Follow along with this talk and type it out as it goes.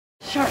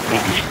Shark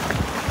man.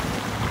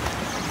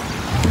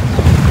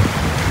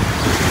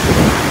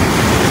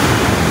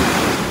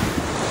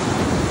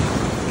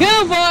 Get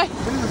him, boy.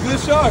 This is a good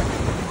shark.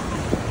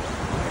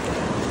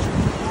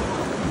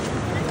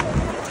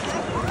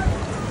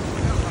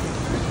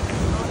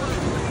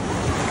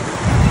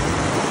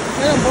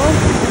 Get him, boy.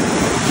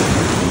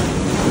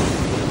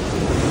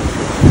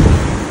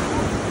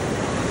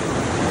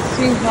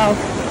 See how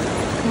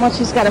much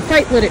he's got to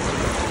fight with it.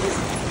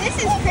 This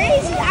is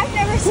crazy. I've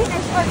never seen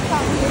a shark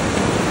come here.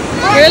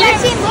 Really? I've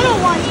seen little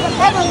ones, but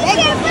never big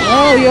ones.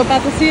 Oh, you're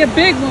about to see a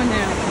big one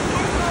now.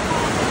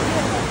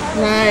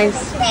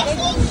 Nice.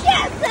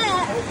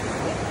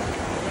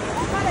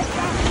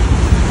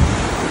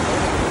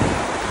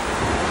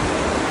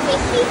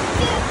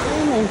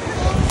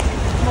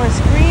 More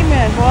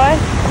screaming, boy.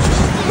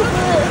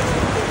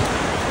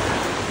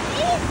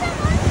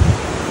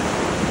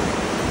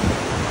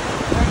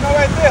 Go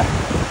right there.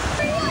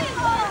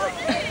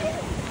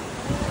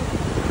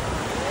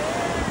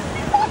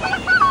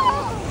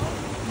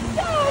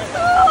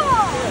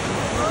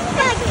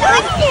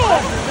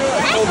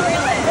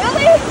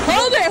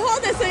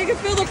 Hold it so you can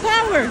feel the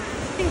power.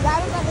 He's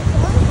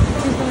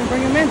gonna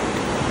bring him in.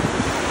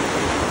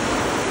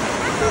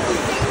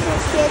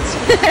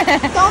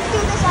 Don't do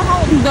this at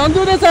home. Don't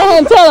do this at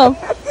home, tell him.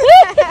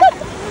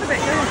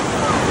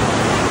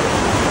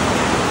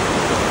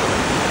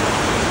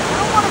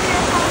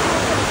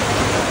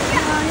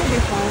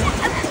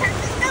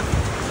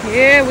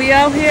 Yeah, we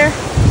out here.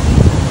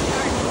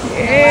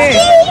 Yeah.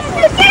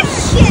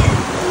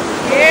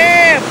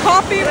 Yeah,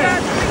 Poppy.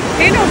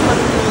 He knows what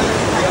to do.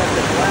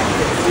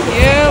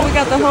 Yeah, we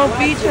got the whole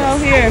beach out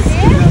here.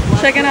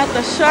 Checking out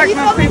the shark. Are you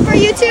filming for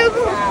YouTube?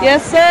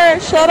 Yes, sir.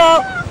 Shut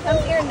up. I'm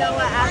here,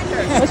 Noah,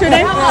 after. What's your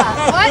name?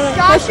 What?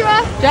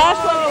 Joshua?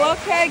 Joshua.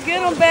 Okay,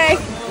 get him, babe.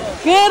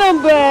 Get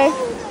him, babe.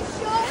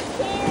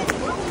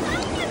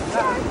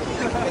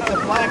 It's a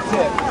black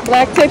tip.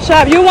 Black tip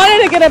shark. You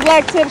wanted to get a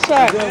black tip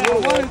shark.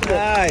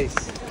 Nice.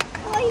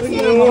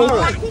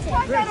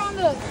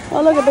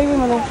 Oh, look at baby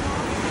mother.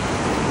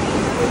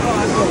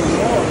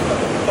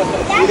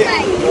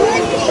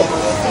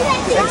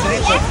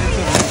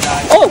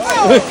 Oh!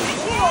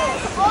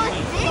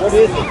 What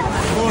is it?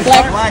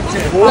 Black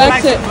tip.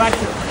 Black tip. Black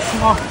tip.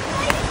 Small.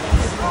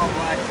 Small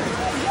black tip.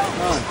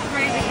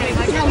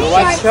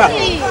 White shark.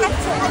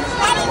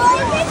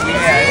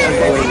 Yeah,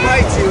 if he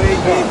bites you,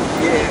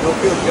 he'll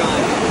feel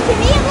giant. To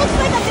me, it looks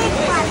like a big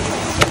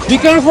one. Be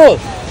careful.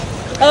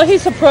 Oh,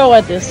 he's a pro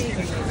at this.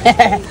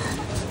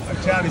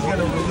 Watch out, he's going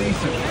to release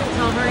him.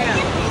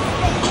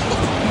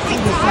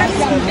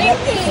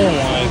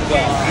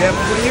 Yeah,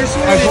 but when you're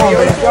swimming,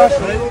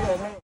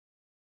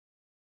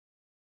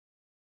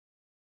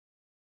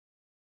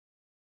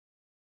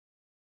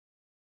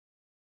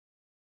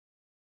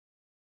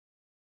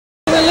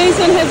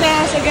 Releasing his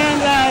ass again,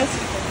 guys.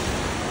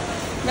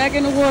 Back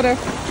in the water.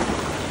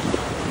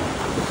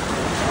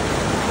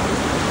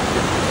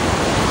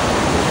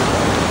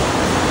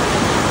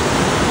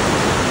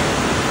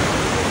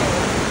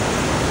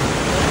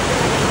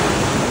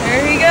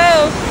 There he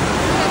goes.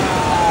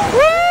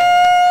 Woo!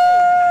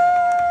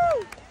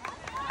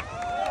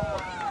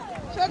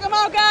 Check him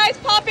out, guys.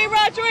 Poppy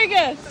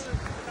Rodriguez.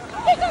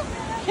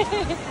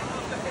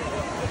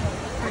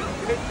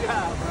 Good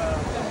job, bro.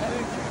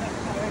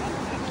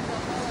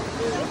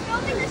 I'm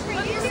filming this for you.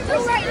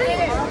 You're right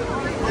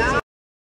here.